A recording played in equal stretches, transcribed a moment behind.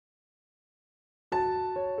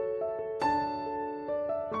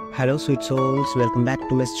Hello sweet souls, welcome back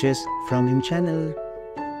to Messages from him channel.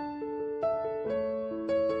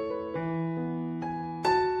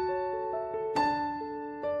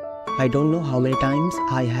 I don't know how many times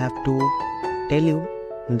I have to tell you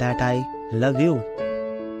that I love you.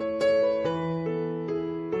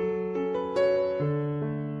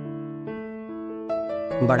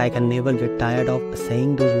 But I can never get tired of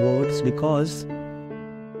saying those words because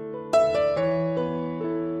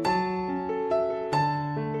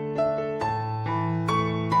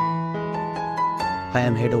I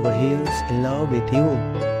am head over heels in love with you.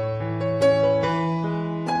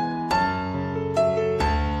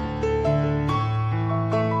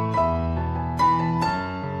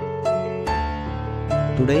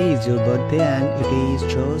 Today is your birthday and it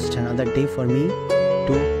is just another day for me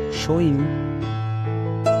to show you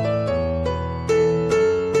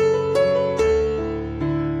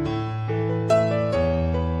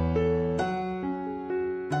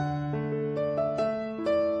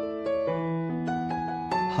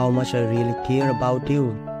how much I really care about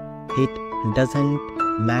you. It doesn't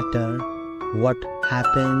matter what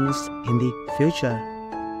happens in the future.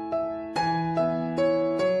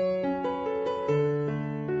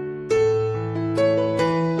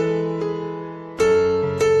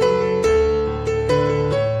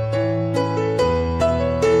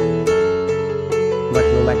 But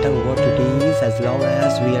no matter what it is, as long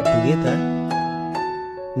as we are together,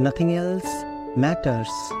 nothing else matters.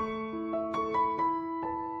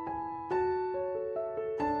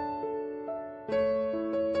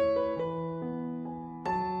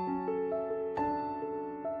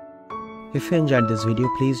 If you enjoyed this video,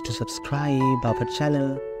 please do subscribe our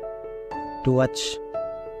channel to watch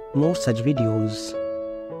more such videos.